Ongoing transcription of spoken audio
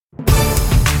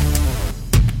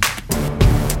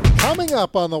Coming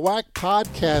up on the WAC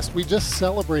Podcast, we just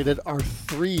celebrated our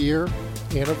 3-year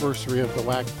anniversary of the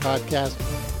WAC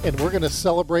Podcast, and we're going to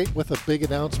celebrate with a big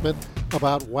announcement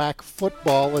about WAC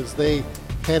football as they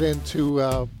head into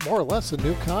more or less a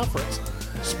new conference.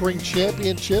 Spring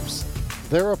championships,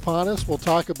 they're upon us. We'll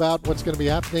talk about what's going to be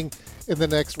happening in the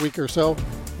next week or so.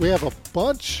 We have a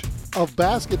bunch of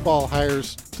basketball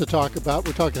hires to talk about.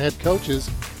 We're talking head coaches.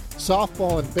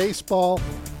 Softball and baseball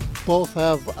both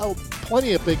have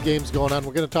plenty of big games going on.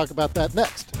 We're going to talk about that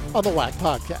next on the WAC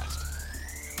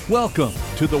Podcast. Welcome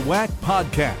to the WAC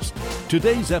Podcast.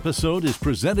 Today's episode is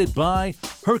presented by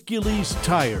Hercules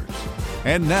Tires.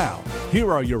 And now,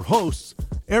 here are your hosts,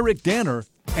 Eric Danner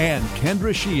and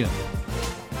Kendra Sheehan.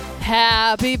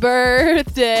 Happy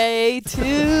birthday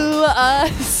to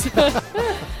us.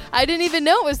 I didn't even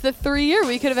know it was the 3-year.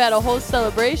 We could have had a whole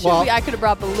celebration. Well, I could have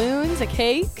brought balloons, a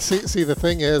cake. See, the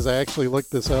thing is, I actually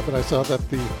looked this up, and I saw that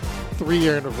the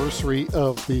 3-year anniversary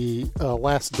of the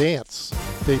Last Dance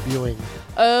debuting.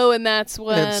 Oh, and that's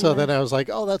when... And so then I was like,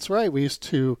 oh, that's right. We used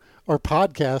to... Our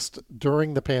podcast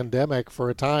during the pandemic for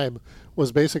a time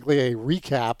was basically a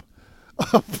recap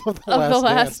of the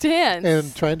Last Dance.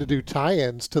 And trying to do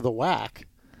tie-ins to the WAC.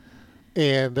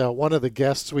 And one of the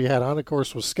guests we had on, of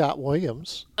course, was Scott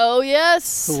Williams. Oh,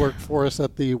 yes. Who worked for us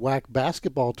at the WAC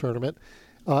basketball tournament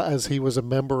as he was a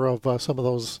member of some of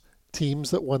those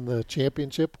teams that won the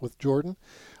championship with Jordan.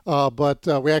 But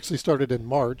we actually started in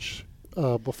March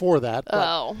before that. But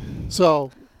I was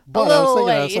thinking,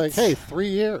 I was like, hey, 3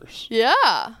 years.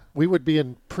 Yeah. We would be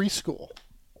in preschool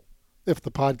if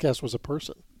the podcast was a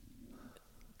person.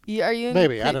 Are you in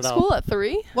maybe, I don't know. School at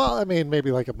 3? Well, I mean,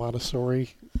 maybe like a Montessori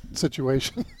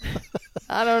situation.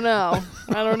 I don't know.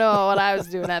 I don't know what I was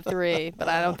doing at 3, but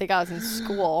I don't think I was in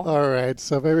school. All right,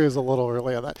 so maybe it was a little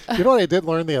early on that. You know what I did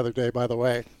learn the other day, by the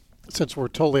way, since we're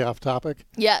totally off topic?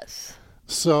 Yes.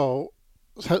 So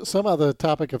somehow the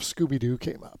topic of Scooby-Doo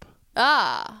came up.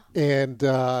 Ah. And,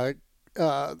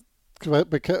 because,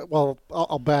 well,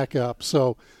 I'll back up.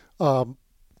 So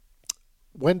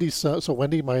Wendy,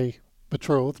 my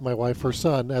betrothed, my wife, her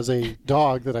son, has a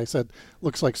dog that I said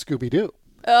looks like Scooby-Doo.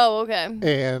 Oh, okay.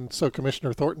 And so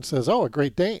Commissioner Thornton says, oh, a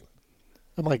Great Dane.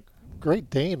 I'm like, Great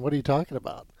Dane? What are you talking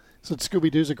about? He said,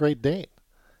 Scooby-Doo's a Great Dane.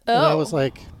 Oh. And I was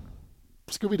like,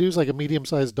 Scooby-Doo's like a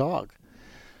medium-sized dog.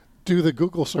 Do the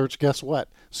Google search, guess what?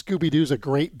 Scooby-Doo's a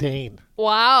Great Dane.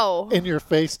 Wow. In your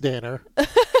face, Danner.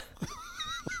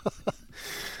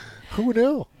 Who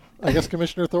knew? I guess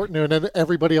Commissioner Thornton knew, and then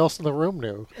everybody else in the room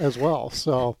knew as well.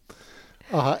 So,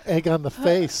 egg on the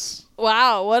face.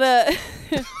 Wow, what a...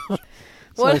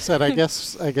 So I said, I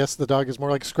guess the dog is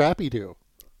more like Scrappy-Doo.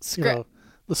 The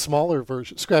smaller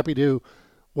version. Scrappy-Doo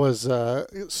was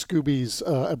Scooby's,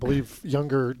 I believe,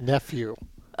 younger nephew.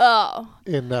 Oh.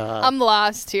 I'm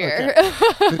lost here.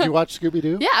 Okay. Did you watch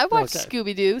Scooby-Doo? Yeah, I watched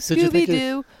Scooby-Doo.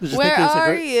 Scooby-Doo, where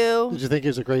are you? Did you think he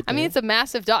was a great dog? I mean, it's a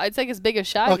massive dog. It's like as big as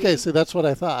Shaggy. Okay, so that's what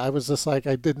I thought. I was just like,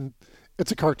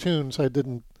 it's a cartoon, so it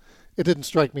didn't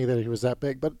strike me that he was that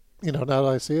big. But, now that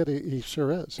I see it, he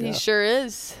sure is. He sure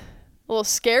is. A little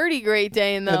scaredy Great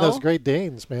Dane, though. And those Great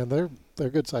Danes, man, they're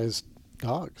good-sized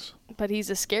dogs. But he's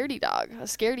a scaredy dog, a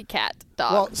scaredy cat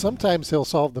dog. Well, sometimes he'll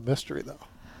solve the mystery, though.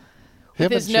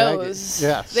 With his nose.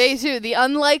 Yes. They too. The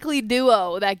unlikely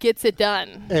duo that gets it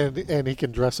done. And he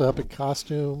can dress up in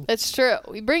costume. It's true.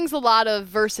 He brings a lot of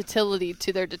versatility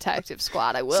to their detective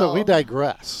squad, I will. So we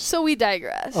digress.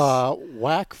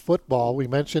 WAC football, we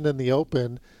mentioned in the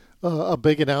open, a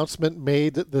big announcement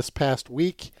made this past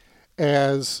week.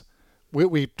 As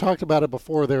we talked about it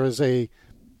before, there is a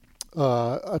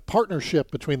partnership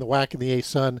between the WAC and the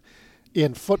ASUN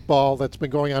in football that's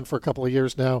been going on for a couple of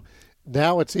years now.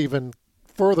 Now it's even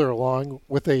further along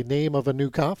with a name of a new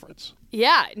conference.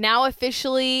 Yeah, now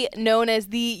officially known as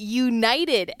the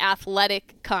United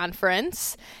Athletic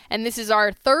Conference. And this is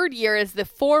our 3rd year as the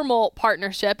formal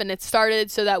partnership. And it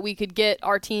started so that we could get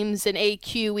our teams in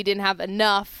AQ. We didn't have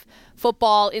enough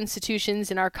football institutions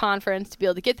in our conference to be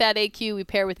able to get that AQ. We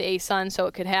pair with the ASUN so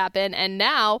it could happen. And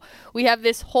now we have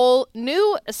this whole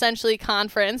new, essentially,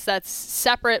 conference that's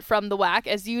separate from the WAC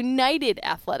as the United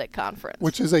Athletic Conference.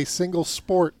 Which is a single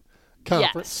sport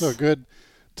conference. Yes. So good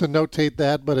to notate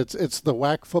that. But it's the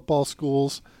WAC football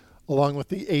schools along with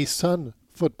the ASUN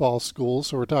football schools.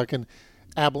 So we're talking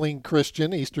Abilene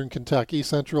Christian, Eastern Kentucky,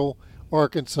 Central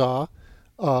Arkansas.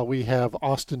 We have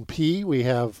Austin P. We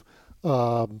have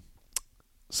Southern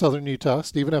Utah,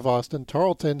 Stephen F. Austin,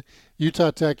 Tarleton, Utah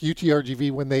Tech,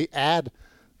 UTRGV, when they add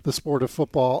the sport of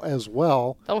football as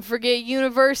well. Don't forget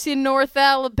University of North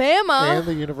Alabama. And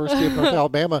the University of North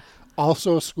Alabama,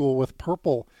 also a school with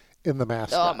purple in the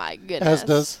mascot. Oh, my goodness. As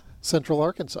does Central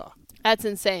Arkansas. That's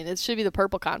insane. It should be the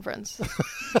Purple Conference.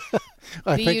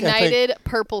 United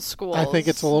Purple Schools. I think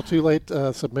it's a little too late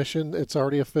submission. It's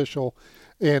already official.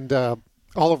 And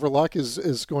Oliver Luck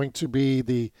is going to be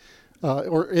the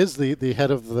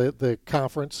head of the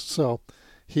conference. So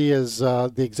he is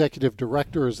the executive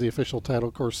director is the official title.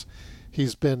 Of course,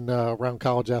 he's been around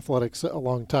college athletics a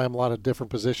long time, a lot of different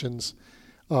positions.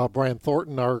 Brian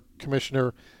Thornton, our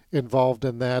commissioner, involved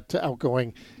in that.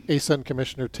 Outgoing ASUN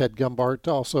Commissioner Ted Gumbart,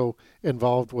 also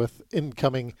involved with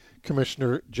incoming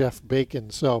Commissioner Jeff Bacon.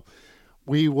 So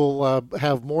we will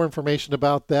have more information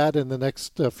about that in the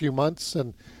next few months,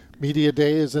 and Media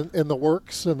Day is in the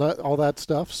works and all that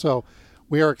stuff. So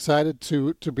we are excited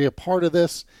to be a part of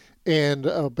this,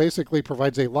 and basically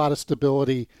provides a lot of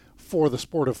stability for the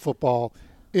sport of football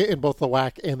in both the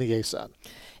WAC and the ASUN.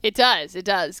 It does. It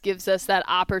does. Gives us that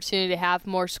opportunity to have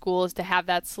more schools, to have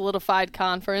that solidified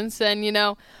conference. And,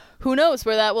 who knows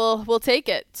where that will take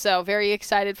it. So very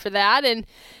excited for that. And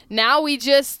now we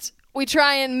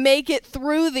try and make it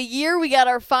through the year. We got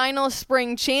our final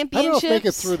spring championships. I don't know if make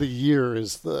it through the year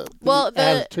is the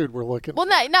attitude we're looking for.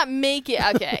 Well, not make it.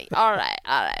 Okay. All right.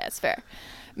 That's fair.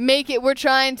 Make it. We're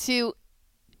trying to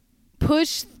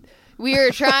push. We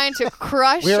are trying to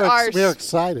crush we are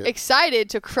excited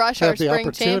to crush our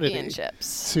spring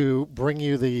championships. To bring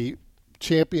you the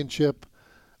championship,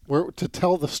 to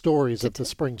tell the stories at the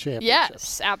spring championships.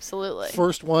 Yes, absolutely.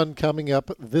 First one coming up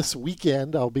this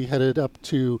weekend. I'll be headed up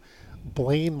to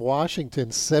Blaine, Washington,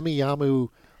 Semiahmoo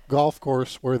Golf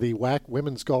Course, where the WAC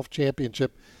Women's Golf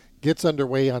Championship gets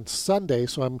underway on Sunday.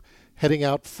 So I'm heading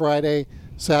out Friday.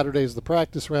 Saturday is the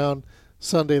practice round.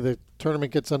 Sunday, the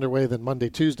tournament gets underway. Then Monday,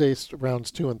 Tuesday,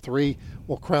 rounds 2 and 3.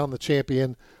 We'll crown the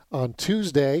champion on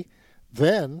Tuesday.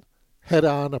 Then head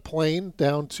on a plane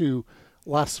down to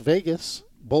Las Vegas,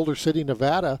 Boulder City,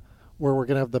 Nevada, where we're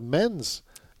going to have the men's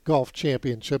golf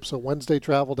championship. So Wednesday,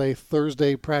 travel day.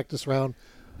 Thursday, practice round.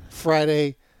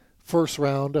 Friday, first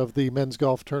round of the men's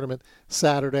golf tournament.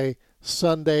 Saturday,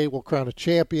 Sunday, we'll crown a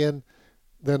champion.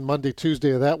 Then Monday, Tuesday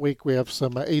of that week, we have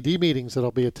some AD meetings that I'll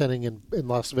be attending in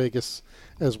Las Vegas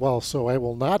as well. So I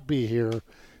will not be here.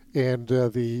 And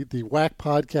the WAC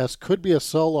podcast could be a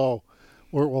solo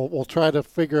where we'll try to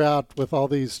figure out with all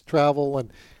these travel.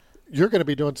 And you're going to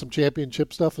be doing some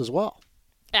championship stuff as well.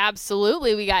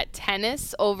 Absolutely. We got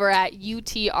tennis over at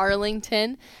UT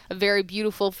Arlington, a very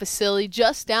beautiful facility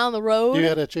just down the road. You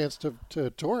had a chance to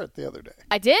tour it the other day.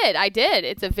 I did.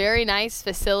 It's a very nice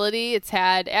facility. It's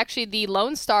had, actually, the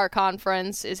Lone Star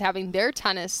Conference is having their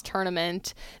tennis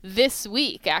tournament this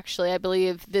week. Actually, I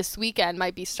believe this weekend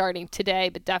might be starting today,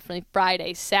 but definitely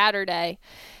Friday, Saturday.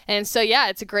 And so, yeah,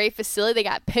 it's a great facility. They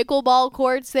got pickleball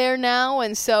courts there now.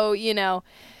 And so,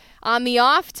 on the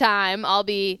off time, I'll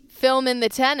be filming the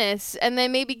tennis and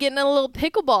then maybe getting a little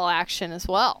pickleball action as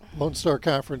well. Lone Star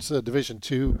Conference, Division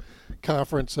II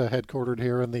conference, headquartered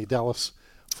here in the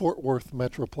Dallas-Fort Worth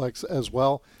Metroplex as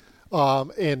well.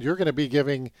 And you're going to be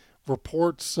giving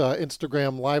reports,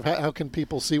 Instagram Live. How can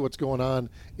people see what's going on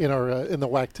in the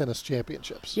WAC Tennis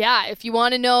Championships? Yeah, if you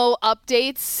want to know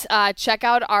updates, check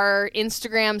out our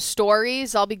Instagram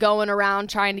stories. I'll be going around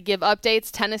trying to give updates.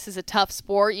 Tennis is a tough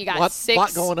sport. You got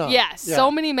lot going on. Yes, yeah.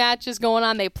 So many matches going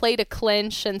on. They played a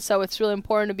clinch, and so it's really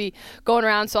important to be going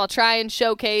around. So I'll try and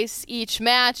showcase each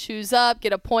match, who's up,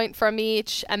 get a point from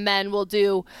each, and then we'll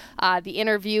do the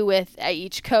interview with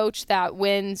each coach that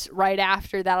wins right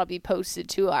after. That'll be posted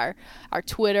to our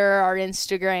Twitter, our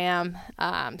Instagram,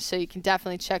 so you can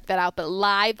definitely check that out. But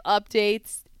live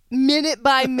updates, minute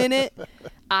by minute,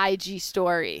 IG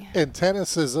story. And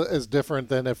tennis is different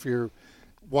than if you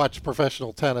watch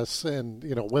professional tennis in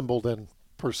Wimbledon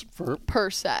per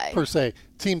se.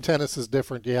 Team tennis is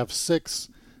different. You have 6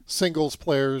 singles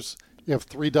players. You have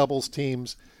 3 doubles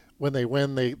teams. When they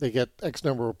win, they get X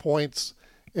number of points,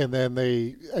 and then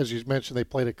they, as you mentioned, they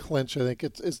played a clinch. I think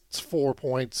it's 4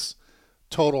 points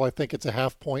total. I think it's a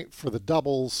half point for the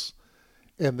doubles,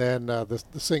 and then the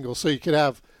singles. So you could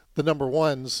have the number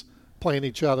ones playing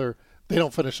each other. They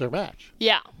don't finish their match.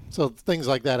 Yeah. So things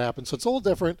like that happen. So it's a little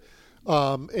different.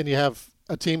 And you have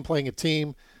a team playing a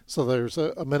team. So there's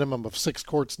a minimum of 6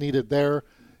 courts needed there.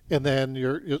 And then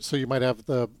so you might have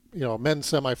the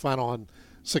men's semifinal on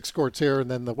 6 courts here,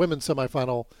 and then the women's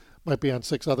semifinal might be on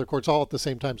 6 other courts all at the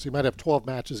same time. So you might have 12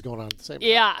 matches going on at the same time.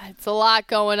 Yeah, it's a lot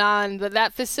going on. But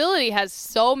that facility has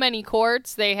so many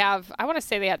courts. They have, I want to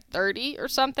say they had 30 or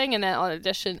something. And then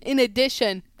in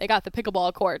addition, they got the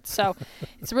pickleball courts. So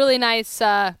it's really nice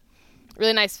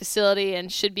facility,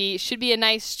 and should be a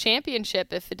nice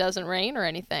championship if it doesn't rain or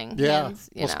anything. Yeah.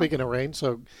 And, speaking of rain,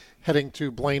 so heading to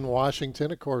Blaine,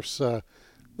 Washington, of course,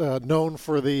 known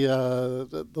for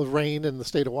the rain in the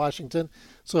state of Washington.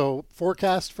 So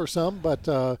forecast for some,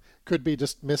 but could be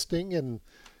just misting, and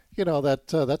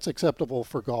that's acceptable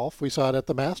for golf. We saw it at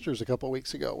the Masters a couple of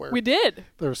weeks ago where we did.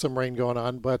 There was some rain going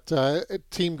on, but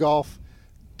team golf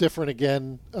different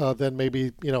again than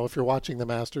maybe if you're watching the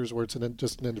Masters where it's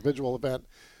just an individual event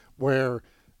where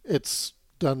it's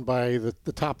done by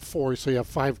the top four. So you have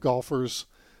 5 golfers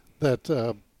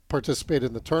that participate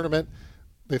in the tournament.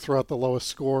 They throw out the lowest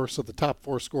score, so the top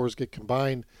 4 scores get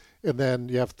combined, and then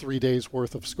you have 3 days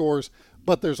worth of scores.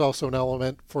 But there's also an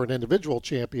element for an individual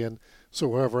champion, so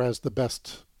whoever has the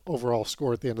best overall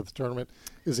score at the end of the tournament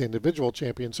is the individual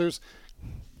champion. So there's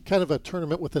kind of a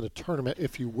tournament within a tournament,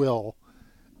 if you will,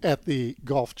 at the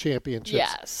golf championships.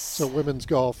 Yes. So women's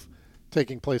golf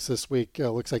taking place this week.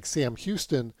 Looks like Sam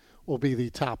Houston will be the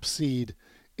top seed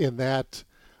in that.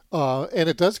 And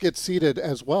it does get seeded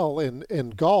as well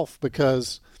in golf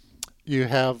because you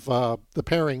have the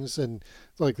pairings, and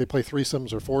like they play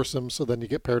threesomes or foursomes, so then you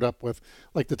get paired up with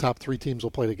like the top 3 teams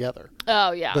will play together.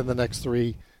 Oh, yeah. Then the next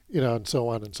 3, and so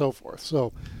on and so forth.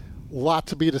 So a lot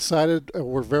to be decided.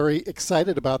 We're very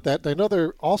excited about that. I know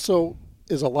there also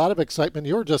is a lot of excitement.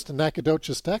 You were just in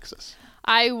Nacogdoches, Texas.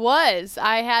 I was.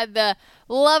 I had the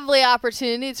lovely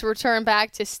opportunity to return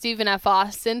back to Stephen F.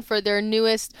 Austin for their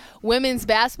newest women's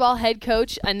basketball head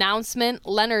coach announcement.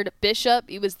 Leonard Bishop,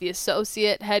 he was the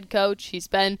associate head coach. He's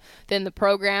been in the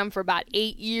program for about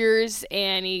 8 years,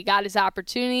 and he got his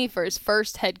opportunity for his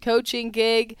first head coaching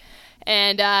gig.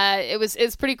 And it was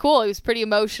pretty cool. He was pretty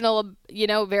emotional,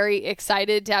 very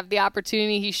excited to have the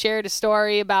opportunity. He shared a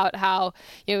story about how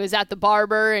he was at the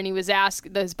barber, and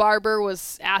his barber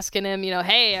was asking him,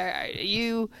 hey,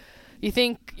 you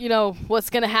think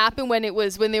what's going to happen when they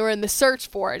were in the search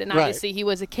for it? And obviously he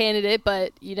was a candidate,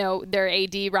 but their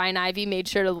AD Ryan Ivey made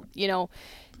sure to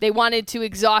they wanted to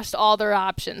exhaust all their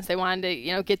options. They wanted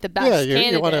to, get the best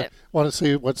candidate. You want to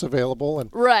see what's available, and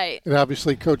right. And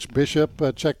obviously, Coach Bishop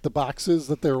checked the boxes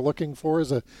that they were looking for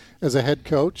as a head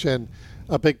coach, and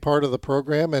a big part of the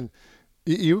program. And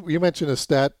you mentioned a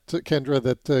stat, Kendra,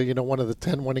 that one of the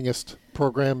 10 winningest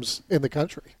programs in the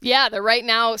country. Yeah, they're right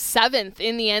now 7th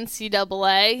in the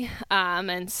NCAA,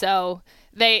 and so.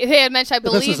 They had mentioned, I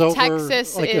believe, this is over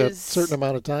Texas like is a certain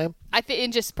amount of time. I think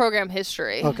in just program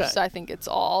history. Okay. So I think it's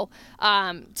all.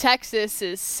 Texas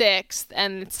is 6th,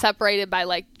 and it's separated by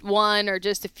like 1 or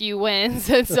just a few wins.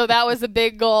 And so that was a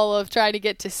big goal of trying to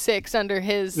get to 6 under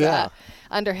his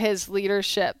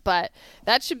leadership. But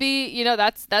that should be,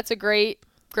 that's a great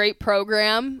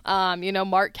program.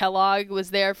 Mark Kellogg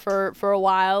was there for a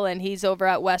while, and he's over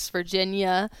at West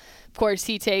Virginia. Of course,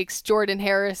 he takes Jordan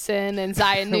Harrison and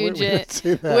Zion Nugent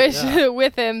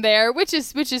with him there, which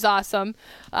is awesome.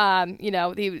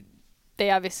 They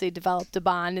obviously developed a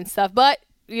bond and stuff, but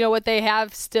what they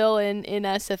have still in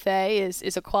SFA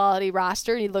is a quality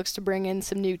roster. He looks to bring in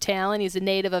some new talent. He's a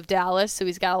native of Dallas, so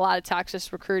he's got a lot of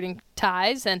Texas recruiting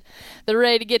ties, and they're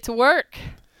ready to get to work.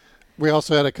 We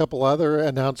also had a couple other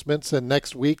announcements, and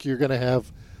next week you're going to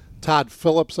have Todd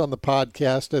Phillips on the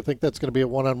podcast. I think that's going to be a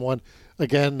one-on-one.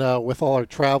 Again, with all our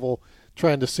travel,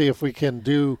 trying to see if we can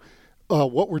do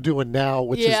what we're doing now,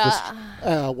 which is this,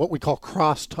 what we call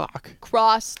crosstalk.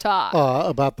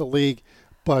 About the league.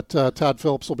 But Todd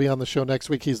Phillips will be on the show next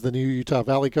week. He's the new Utah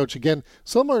Valley coach. Again,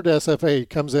 similar to SFA, he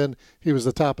comes in, he was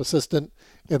the top assistant,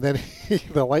 and then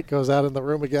the light goes out in the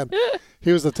room again.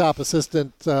 He was the top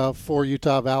assistant for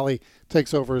Utah Valley,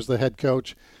 takes over as the head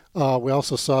coach. We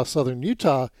also saw Southern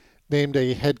Utah named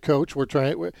a head coach. We're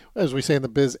trying, as we say in the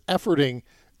biz, efforting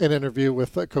an interview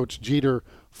with Coach Jeter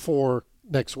for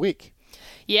next week.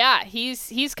 Yeah,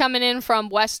 he's coming in from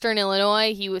Western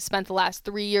Illinois. He spent the last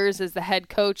 3 years as the head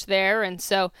coach there, and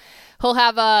so he'll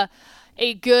have a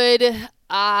good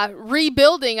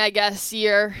rebuilding, I guess,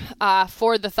 year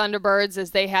for the Thunderbirds,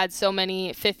 as they had so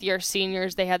many fifth-year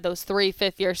seniors. They had those 3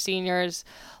 fifth-year seniors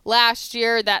last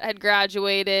year that had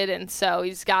graduated, and so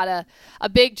he's got a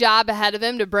big job ahead of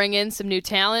him to bring in some new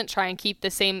talent, try and keep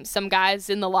some guys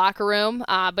in the locker room.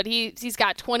 But he's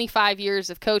got 25 years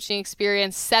of coaching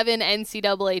experience, 7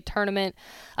 NCAA tournament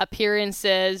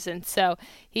appearances, and so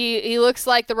he looks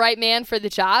like the right man for the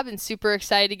job, and super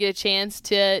excited to get a chance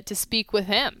to speak with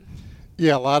him.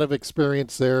 Yeah, a lot of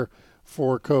experience there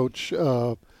for Coach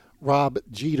Rob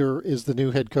Jeter is the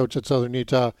new head coach at Southern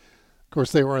Utah. Of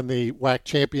course, they were in the WAC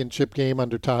championship game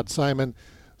under Todd Simon,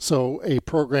 so a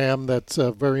program that's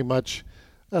very much,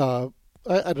 I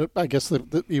guess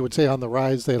you would say, on the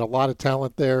rise. They had a lot of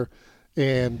talent there,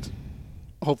 and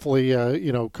hopefully,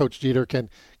 Coach Jeter can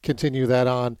continue that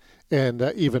on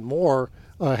and even more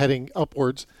heading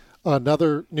upwards.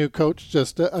 Another new coach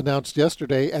just announced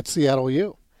yesterday at Seattle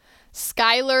U.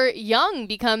 Skylar Young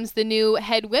becomes the new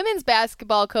head women's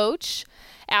basketball coach.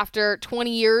 After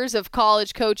 20 years of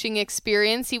college coaching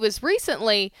experience, he was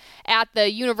recently at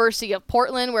the University of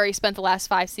Portland, where he spent the last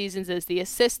 5 seasons as the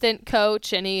assistant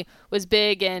coach, and he was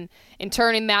big in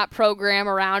turning that program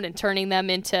around and turning them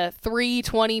into 3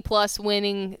 20-plus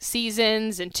winning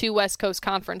seasons and 2 West Coast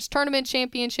Conference tournament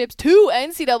championships, 2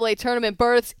 NCAA tournament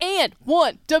berths, and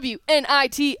 1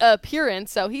 WNIT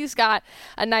appearance. So he's got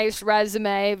a nice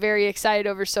resume, very excited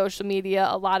over social media,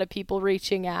 a lot of people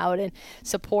reaching out in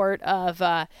support of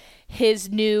his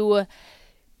new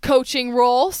coaching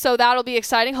role. So that'll be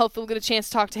exciting. Hopefully we'll get a chance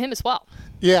to talk to him as well.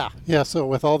 Yeah. So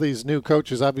with all these new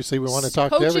coaches, obviously we want to talk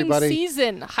to everybody. Coaching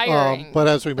season, hiring. But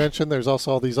as we mentioned, there's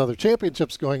also all these other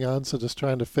championships going on, so just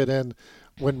trying to fit in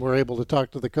when we're able to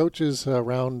talk to the coaches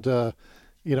around,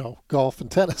 golf and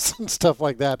tennis and stuff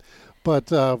like that.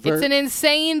 But it's an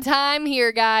insane time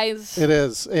here, guys. It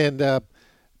is. And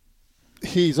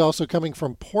he's also coming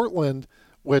from Portland,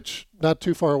 which not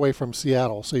too far away from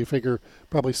Seattle. So you figure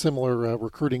probably similar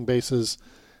recruiting bases,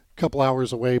 a couple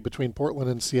hours away between Portland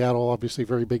and Seattle, obviously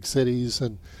very big cities,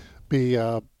 and be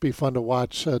fun to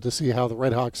watch to see how the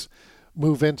Redhawks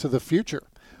move into the future.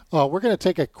 We're going to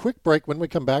take a quick break. When we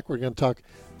come back, we're going to talk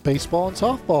baseball and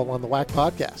softball on the WAC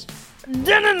Podcast.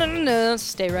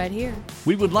 Stay right here.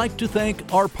 We would like to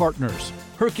thank our partners,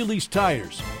 Hercules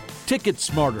Tires, Ticket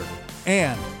Smarter,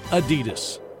 and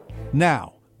Adidas.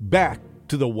 Now, back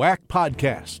to the WAC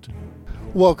Podcast.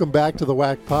 Welcome back to the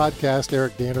WAC Podcast.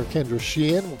 Eric Danner, Kendra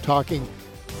Sheehan. We're talking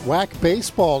WAC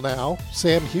baseball now.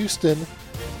 Sam Houston,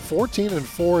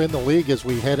 14-4 in the league as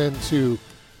we head into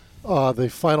the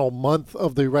final month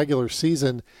of the regular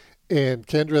season. And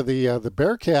Kendra, the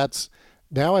Bearcats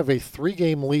now have a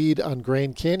 3-game lead on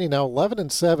Grand Canyon, now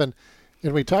 11-7.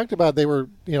 And we talked about they were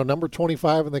number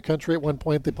 25 in the country at one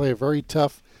point. They play a very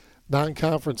tough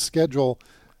non-conference schedule.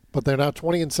 But they're now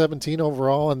 20-17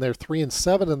 overall, and they're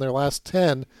 3-7 in their last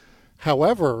 10.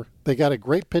 However, they got a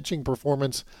great pitching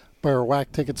performance by our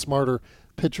WAC Ticket Smarter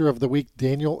Pitcher of the Week,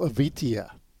 Daniel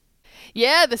Avitia.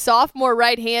 Yeah, the sophomore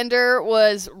right-hander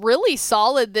was really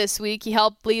solid this week. He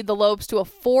helped lead the Lopes to a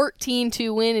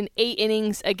 14-2 win in 8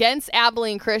 innings against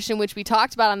Abilene Christian, which we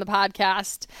talked about on the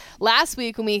podcast last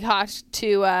week when we talked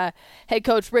to head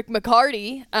coach Rick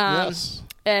McCarty. Yes.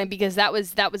 And because that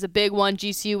was a big one.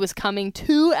 GCU was coming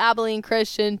to Abilene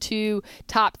Christian, 2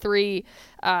 top 3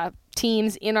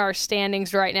 teams in our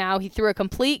standings right now. He threw a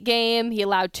complete game. He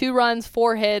allowed 2 runs,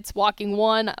 4 hits, walking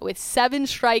 1 with 7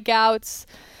 strikeouts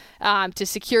to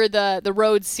secure the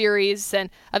road series. And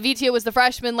Avitia was the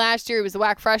freshman last year. He was the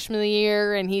WAC freshman of the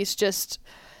year, and he's just...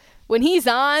 When he's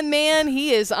on, man,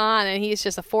 he is on, and he's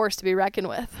just a force to be reckoned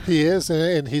with. He is,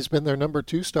 and he's been their number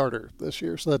 2 starter this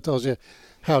year, so that tells you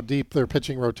how deep their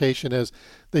pitching rotation is.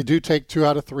 They do take 2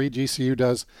 out of 3, GCU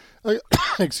does,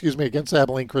 against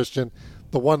Abilene Christian.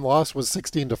 The one loss was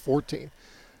 16-14.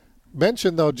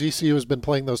 Mentioned, though, GCU has been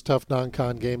playing those tough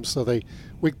non-con games, so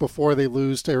week before they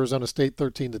lose to Arizona State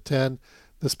 13-10.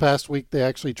 This past week they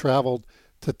actually traveled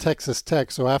to Texas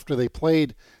Tech, so after they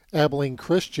played Abilene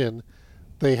Christian,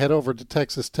 they head over to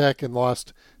Texas Tech and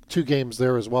lost 2 games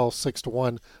there as well,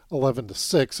 6-1,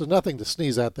 11-6. So nothing to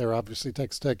sneeze at there. Obviously,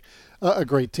 Texas Tech, a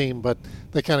great team, but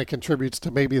that kind of contributes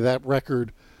to maybe that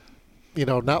record,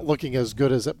 not looking as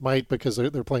good as it might because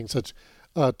they're playing such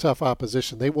tough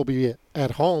opposition. They will be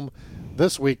at home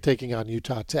this week taking on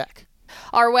Utah Tech.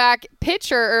 Our WAC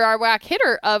pitcher, or our WAC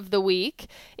hitter of the week,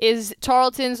 is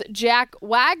Tarleton's Jack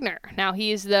Wagner. Now,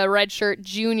 he's the redshirt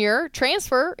junior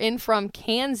transfer in from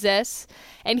Kansas,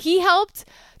 and he helped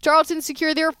Tarleton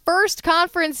secure their first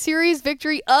conference series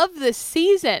victory of the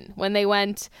season when they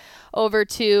went over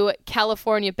to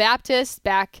California Baptist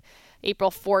back April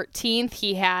 14th.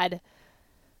 He had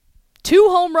 2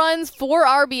 home runs, 4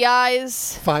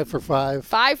 RBIs. 5 for 5.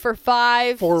 5 for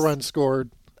 5. 4 runs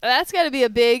scored. That's got to be a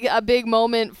big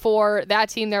moment for that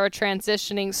team. They're a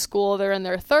transitioning school. They're in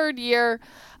their 3rd year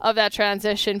of that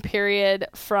transition period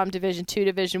from Division II,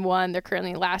 Division I. They're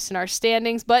currently last in our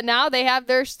standings, but now they have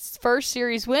their first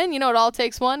series win. It all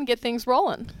takes one, get things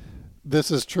rolling. This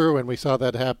is true, and we saw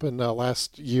that happen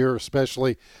last year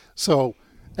especially. So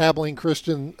Abilene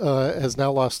Christian has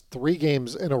now lost 3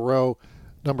 games in a row,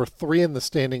 number 3 in the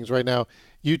standings right now.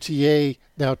 UTA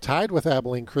now tied with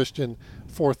Abilene Christian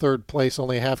for 3rd place,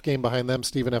 only a half game behind them.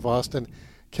 Stephen F. Austin,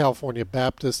 California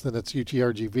Baptist, then it's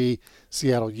UTRGV,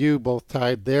 Seattle U, both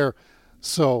tied there.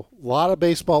 So a lot of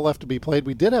baseball left to be played.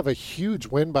 We did have a huge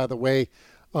win, by the way,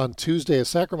 on Tuesday at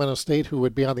Sacramento State, who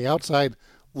would be on the outside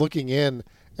looking in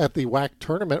at the WAC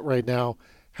tournament right now.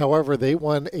 However, they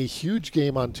won a huge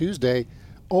game on Tuesday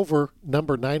over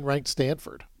number 9 ranked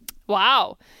Stanford.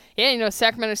 Wow. Yeah,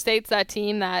 Sacramento State's that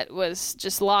team that was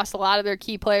just lost a lot of their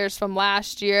key players from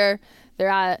last year. They're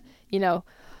at,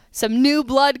 some new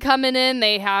blood coming in.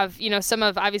 They have, some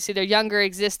of obviously their younger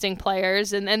existing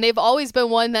players, and they've always been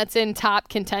one that's in top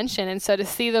contention. And so to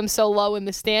see them so low in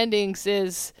the standings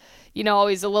is,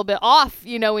 always a little bit off,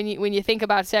 when you think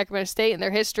about Sacramento State and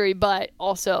their history, but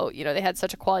also, they had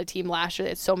such a quality team last year.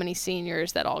 They had so many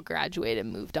seniors that all graduated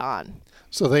and moved on.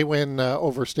 So they win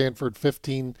over Stanford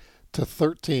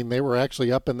 15-13. They were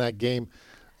actually up in that game.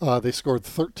 They scored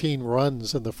 13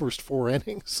 runs in the first 4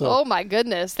 innings. So oh, my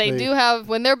goodness. They do have,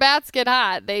 when their bats get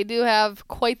hot, they do have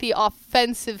quite the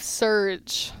offensive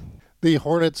surge. The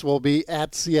Hornets will be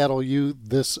at Seattle U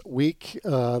this week.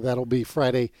 That'll be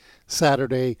Friday,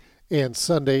 Saturday, and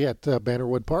Sunday at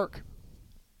Bannerwood Park.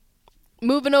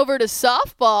 Moving over to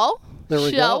softball,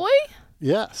 shall we?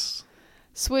 Yes.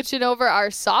 Switching over, our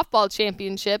softball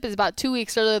championship is about 2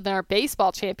 weeks earlier than our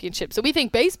baseball championship. So we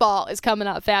think baseball is coming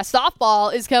up fast.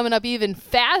 Softball is coming up even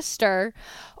faster.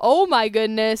 Oh, my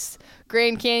goodness.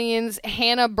 Grand Canyon's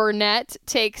Hannah Burnett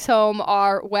takes home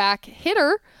our WAC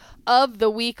Hitter of the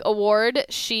Week award.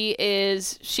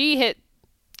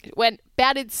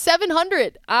 Batted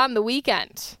 700 on the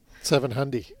weekend.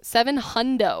 700.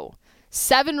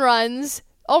 7 runs.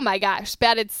 Oh my gosh,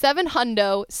 batted 7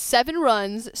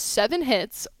 runs, 7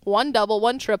 hits, 1 double,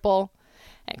 1 triple,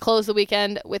 and closed the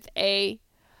weekend with a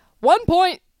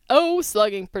 1.0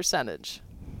 slugging percentage.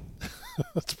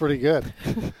 That's pretty good.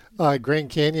 Grand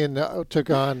Canyon took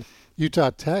on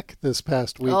Utah Tech this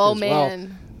past week as well.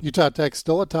 Utah Tech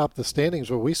still atop the standings,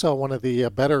 but we saw one of the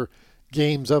better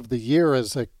games of the year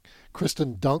as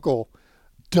Kristen Dunkel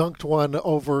dunked one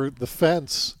over the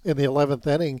fence in the 11th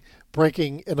inning,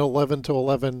 breaking an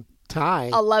 11-11 tie.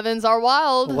 11s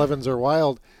are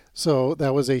wild. So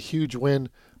that was a huge win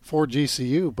for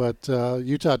GCU, but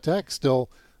Utah Tech still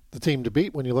the team to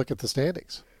beat when you look at the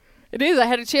standings. It is. I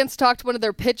had a chance to talk to one of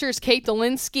their pitchers, Kate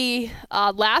Dolinsky,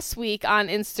 last week on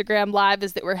Instagram Live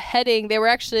as they were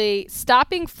actually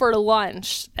stopping for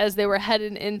lunch as they were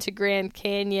heading into Grand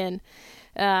Canyon.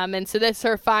 And so this is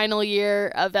her final year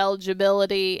of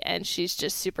eligibility, and she's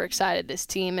just super excited. This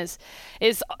team is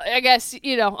I guess,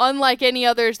 unlike any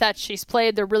others that she's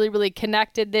played, they're really, really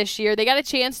connected this year. They got a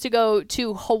chance to go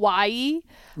to Hawaii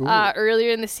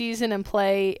earlier in the season and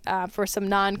play for some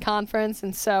non-conference,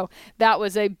 and so that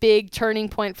was a big turning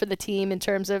point for the team in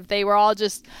terms of they were all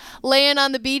just laying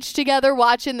on the beach together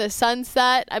watching the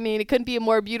sunset. I mean, it couldn't be a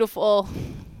more beautiful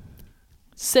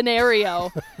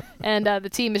scenario. And the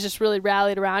team has just really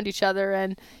rallied around each other,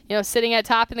 and sitting at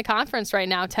top in the conference right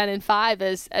now,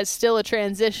 10-5, as still a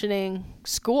transitioning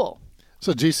school.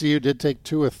 So GCU did take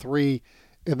 2 of 3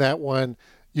 in that one.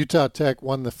 Utah Tech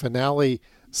won the finale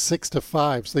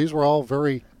 6-5. So these were all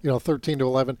very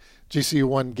 13-11. GCU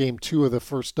won game 2 of the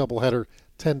first doubleheader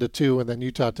 10-2, and then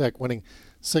Utah Tech winning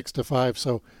 6-5.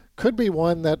 So could be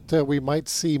one that we might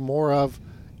see more of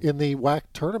in the WAC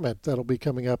tournament that'll be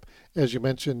coming up, as you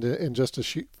mentioned, in just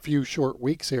a few short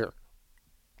weeks here.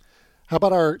 How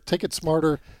about our Ticket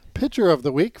Smarter pitcher of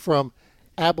the week from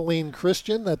Abilene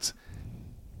Christian? That's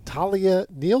Talia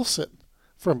Nielsen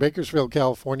from Bakersfield,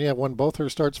 California. Won both her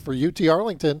starts for UT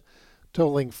Arlington,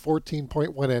 totaling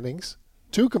 14.1 innings,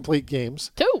 2 complete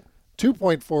games,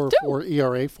 2.44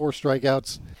 ERA, 4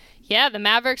 strikeouts. Yeah, the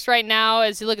Mavericks right now,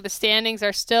 as you look at the standings,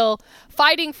 are still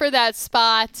fighting for that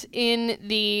spot in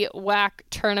the WAC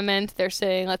tournament. They're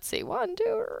saying, 1, 2,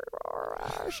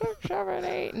 4, 6, 7,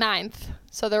 8, 9th.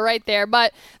 So they're right there.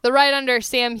 But they're right under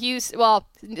Sam Houston,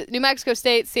 New Mexico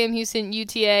State, Sam Houston,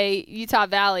 UTA, Utah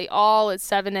Valley, all at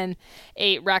 7-8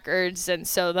 records. And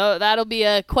so that'll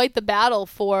be quite the battle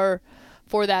for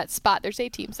that spot. There's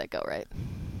 8 teams that go, right?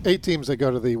 8 teams that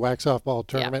go to the WAC softball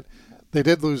tournament. Yeah. They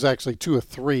did lose actually 2 of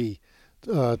 3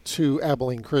 to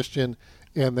Abilene Christian,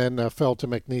 and then fell to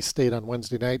McNeese State on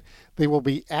Wednesday night. They will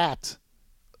be at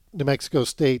New Mexico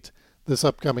State this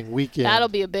upcoming weekend. That'll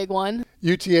be a big one.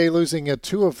 UTA losing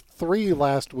 2 of 3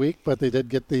 last week, but they did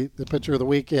get the pitcher of the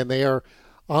week, and they are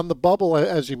on the bubble,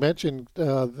 as you mentioned,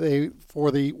 for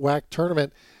the WAC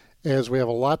tournament, as we have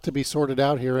a lot to be sorted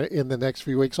out here in the next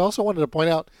few weeks. Also wanted to point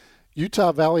out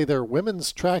Utah Valley, their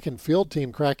women's track and field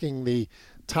team, cracking the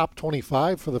top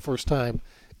 25 for the first time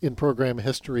in program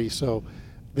history. So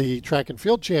the track and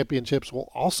field championships will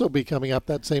also be coming up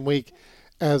that same week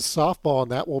as softball,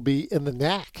 and that will be in the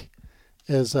NAC.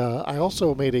 As I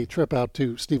also made a trip out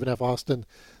to Stephen F. Austin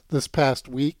this past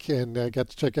week and got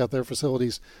to check out their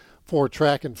facilities for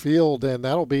track and field, and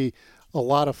that'll be a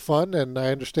lot of fun. And I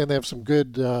understand they have some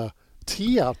good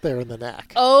tea out there in the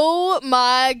NAC. Oh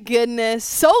my goodness.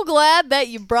 So glad that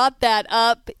you brought that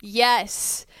up.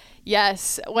 Yes.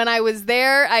 Yes. When I was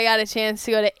there, I got a chance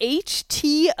to go to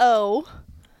HTO.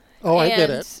 Oh, I get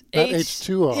it. Not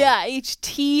H2O. Yeah,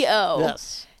 HTO.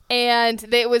 Yes.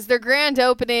 And it was their grand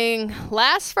opening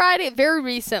last Friday, very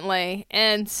recently.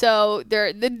 And so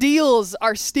the deals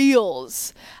are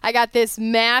steals. I got this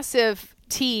massive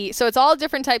tea. So it's all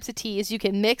different types of teas. You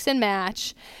can mix and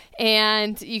match.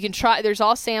 And you can try. There's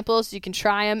all samples. You can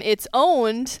try them. It's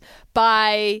owned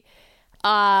by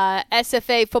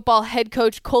SFA football head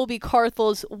coach Colby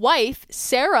Carthel's wife,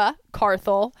 Sarah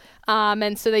Carthel.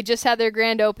 And so they just had their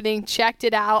grand opening, checked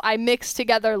it out. I mixed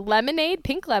together lemonade,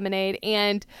 pink lemonade,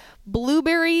 and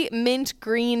blueberry mint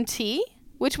green tea,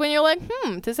 which when you're like,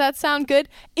 does that sound good?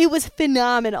 It was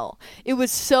phenomenal. It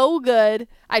was so good.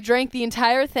 I drank the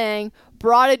entire thing,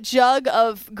 brought a jug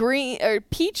of green or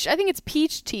peach, I think it's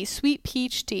peach tea, sweet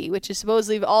peach tea, which is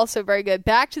supposedly also very good,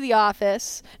 back to the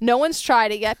office. No one's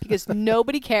tried it yet because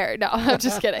nobody cared. No, I'm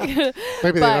just kidding.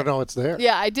 Maybe they don't know it's there.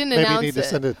 Yeah, I didn't announce it. Maybe you need to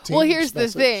send a team Well, here's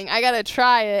message. the thing. I got to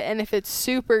try it, and if it's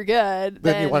super good,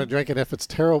 then you want to drink it. If it's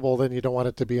terrible, then you don't want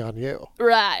it to be on you.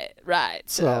 Right.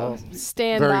 So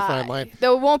stand very by. fine line.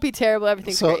 Though it won't be terrible.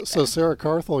 Everything's great. So Sarah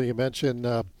Carthel, you mentioned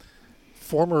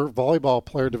former volleyball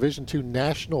player, Division II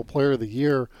National Player of the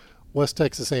Year, West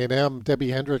Texas A&M.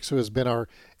 Debbie Hendricks, who has been our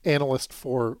analyst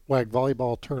for WAC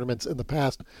volleyball tournaments in the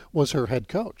past, was her head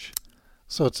coach.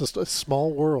 So it's just a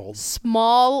small world.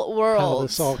 Small world. How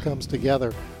this all comes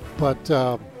together. But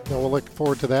we'll look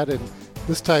forward to that. And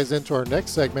this ties into our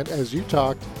next segment as you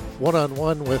talked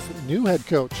one-on-one with new head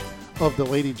coach of the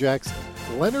Ladyjacks,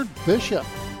 Leonard Bishop.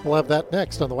 We'll have that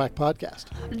next on the WAC Podcast.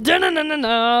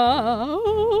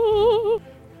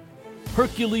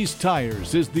 Hercules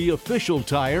Tires is the official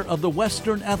tire of the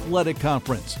Western Athletic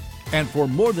Conference, and for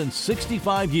more than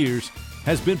 65 years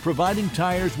has been providing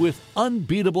tires with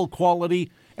unbeatable quality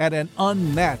at an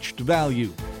unmatched value.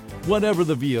 Whatever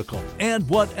the vehicle and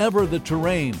whatever the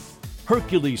terrain,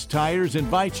 Hercules Tires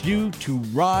invites you to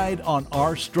ride on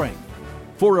our strength.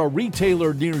 For a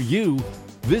retailer near you,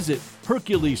 visit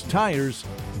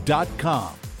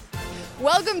HerculesTires.com.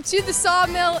 Welcome to the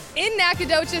Sawmill in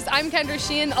Nacogdoches. I'm Kendra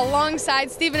Sheehan alongside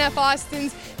Stephen F.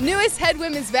 Austin's newest head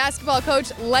women's basketball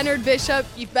coach, Leonard Bishop.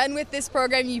 You've been with this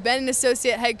program. You've been an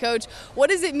associate head coach.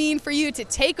 What does it mean for you to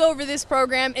take over this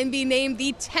program and be named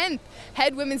the 10th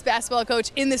head women's basketball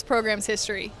coach in this program's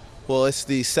history? Well, it's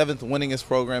the 7th winningest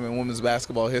program in women's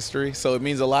basketball history, so it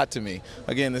means a lot to me.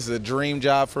 Again, this is a dream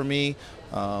job for me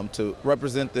to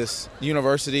represent this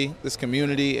university, this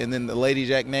community, and then the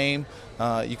Ladyjack name.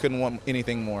 You couldn't want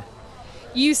anything more.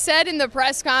 You said in the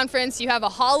press conference you have a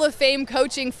Hall of Fame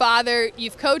coaching father.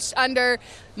 You've coached under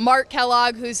Mark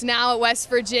Kellogg, who's now at West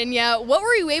Virginia. What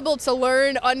were you able to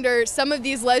learn under some of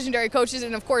these legendary coaches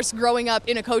and, of course, growing up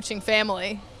in a coaching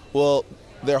family? Well,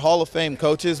 they're Hall of Fame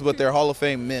coaches, but they're Hall of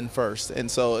Fame men first. And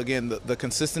so, again, the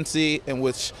consistency in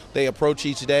which they approach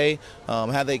each day,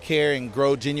 how they care and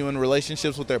grow genuine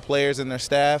relationships with their players and their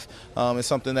staff is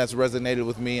something that's resonated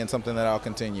with me and something that I'll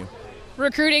continue.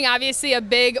 Recruiting, obviously a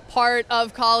big part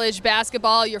of college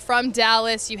basketball. You're from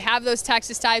Dallas. You have those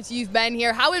Texas ties. You've been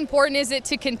here. How important is it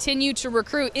to continue to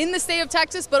recruit in the state of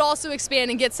Texas, but also expand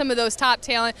and get some of those top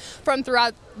talent from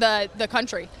throughout the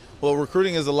country? Well,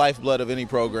 recruiting is the lifeblood of any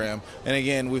program. And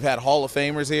again, we've had Hall of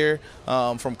Famers here,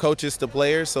 from coaches to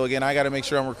players. So again, I got to make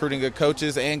sure I'm recruiting good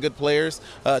coaches and good players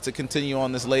to continue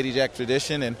on this Ladyjack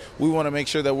tradition. And we want to make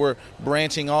sure that we're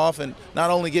branching off and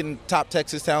not only getting top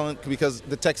Texas talent because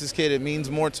the Texas kid, it means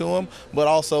more to them, but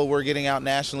also we're getting out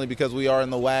nationally because we are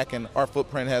in the WAC and our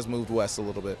footprint has moved west a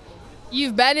little bit.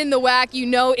 You've been in the WAC. You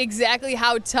know exactly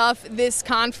how tough this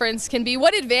conference can be.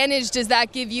 What advantage does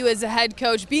that give you as a head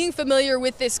coach, being familiar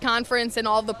with this conference and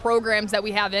all the programs that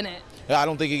we have in it? I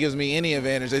don't think it gives me any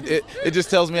advantage. It just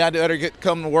tells me I better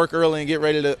come to work early and get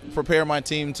ready to prepare my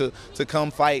team to come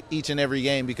fight each and every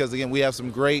game because, again, we have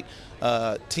some great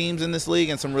teams in this league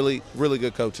and some really, really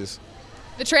good coaches.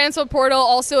 The transfer portal,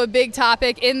 also a big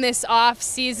topic in this off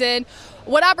season.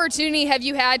 What opportunity have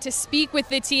you had to speak with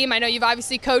the team? I know you've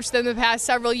obviously coached them the past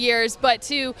several years, but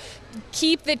to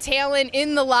keep the talent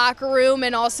in the locker room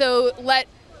and also let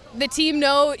the team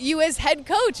know you as head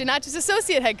coach and not just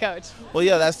associate head coach. Well,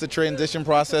 yeah, that's the transition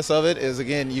process of it is,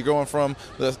 again, you're going from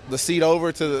the seat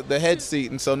over to the head seat.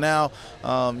 And so now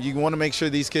you want to make sure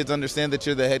these kids understand that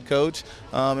you're the head coach.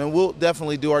 And we'll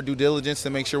definitely do our due diligence to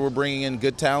make sure we're bringing in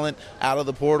good talent out of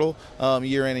the portal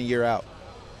year in and year out.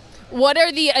 What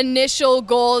are the initial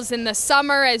goals in the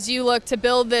summer as you look to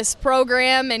build this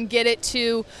program and get it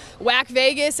to WAC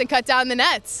Vegas and cut down the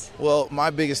nets? Well, my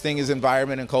biggest thing is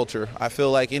environment and culture. I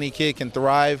feel like any kid can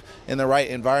thrive in the right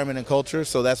environment and culture,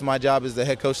 so that's my job as the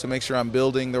head coach to make sure I'm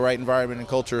building the right environment and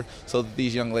culture so that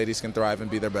these young ladies can thrive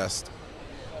and be their best.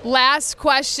 Last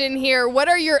question here. What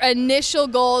are your initial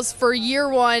goals for year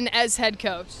one as head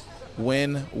coach?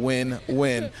 Win, win,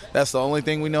 win. That's the only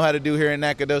thing we know how to do here in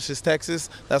Nacogdoches, Texas.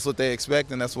 That's what they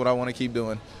expect, and that's what I want to keep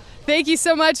doing. Thank you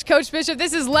so much, Coach Bishop.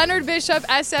 This is Leonard Bishop,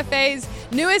 SFA's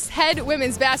newest head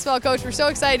women's basketball coach. We're so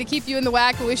excited to keep you in the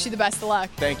WAC and wish you the best of luck.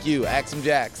 Thank you. Axum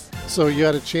Jacks. So you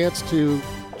had a chance to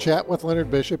chat with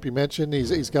Leonard Bishop. You mentioned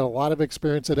he's got a lot of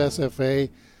experience at SFA,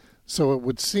 so it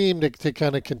would seem to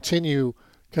kind of continue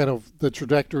kind of the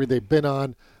trajectory they've been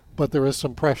on, but there is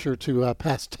some pressure to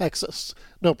pass Texas.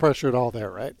 No pressure at all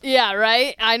there, right? Yeah,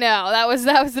 right? I know. That was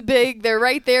the big, they're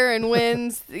right there in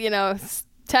wins,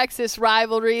 Texas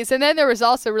rivalries. And then there was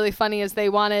also really funny as they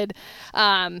wanted,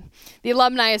 the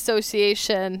Alumni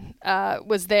Association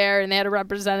was there and they had a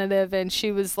representative and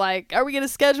she was like, are we going to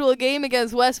schedule a game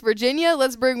against West Virginia?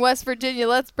 Let's bring West Virginia.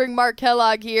 Let's bring Mark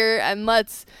Kellogg here and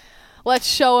let's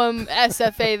show them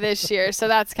SFA this year. So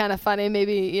that's kind of funny.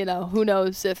 Maybe, who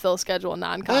knows if they'll schedule a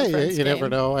non-conference You game. never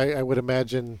know. I would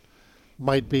imagine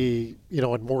might be,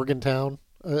 in Morgantown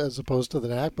as opposed to the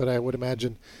NAC, but I would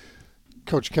imagine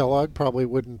Coach Kellogg probably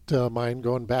wouldn't mind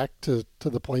going back to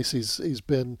the place he's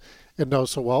been and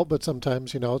knows so well. But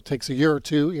sometimes, it takes a year or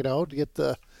two, to get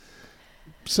the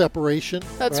separation.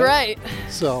 That's right.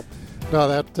 So, no,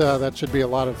 that should be a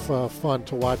lot of fun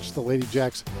to watch the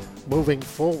Ladyjacks moving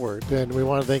forward. And we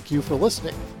want to thank you for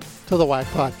listening to the WAC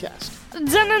Podcast.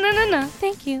 No.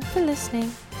 Thank you for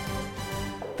listening.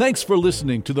 Thanks for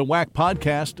listening to the WAC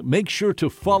Podcast. Make sure to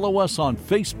follow us on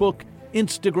Facebook,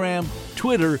 Instagram,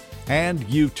 Twitter, and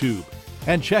YouTube.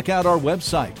 And check out our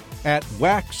website at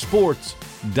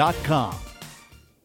wacsports.com.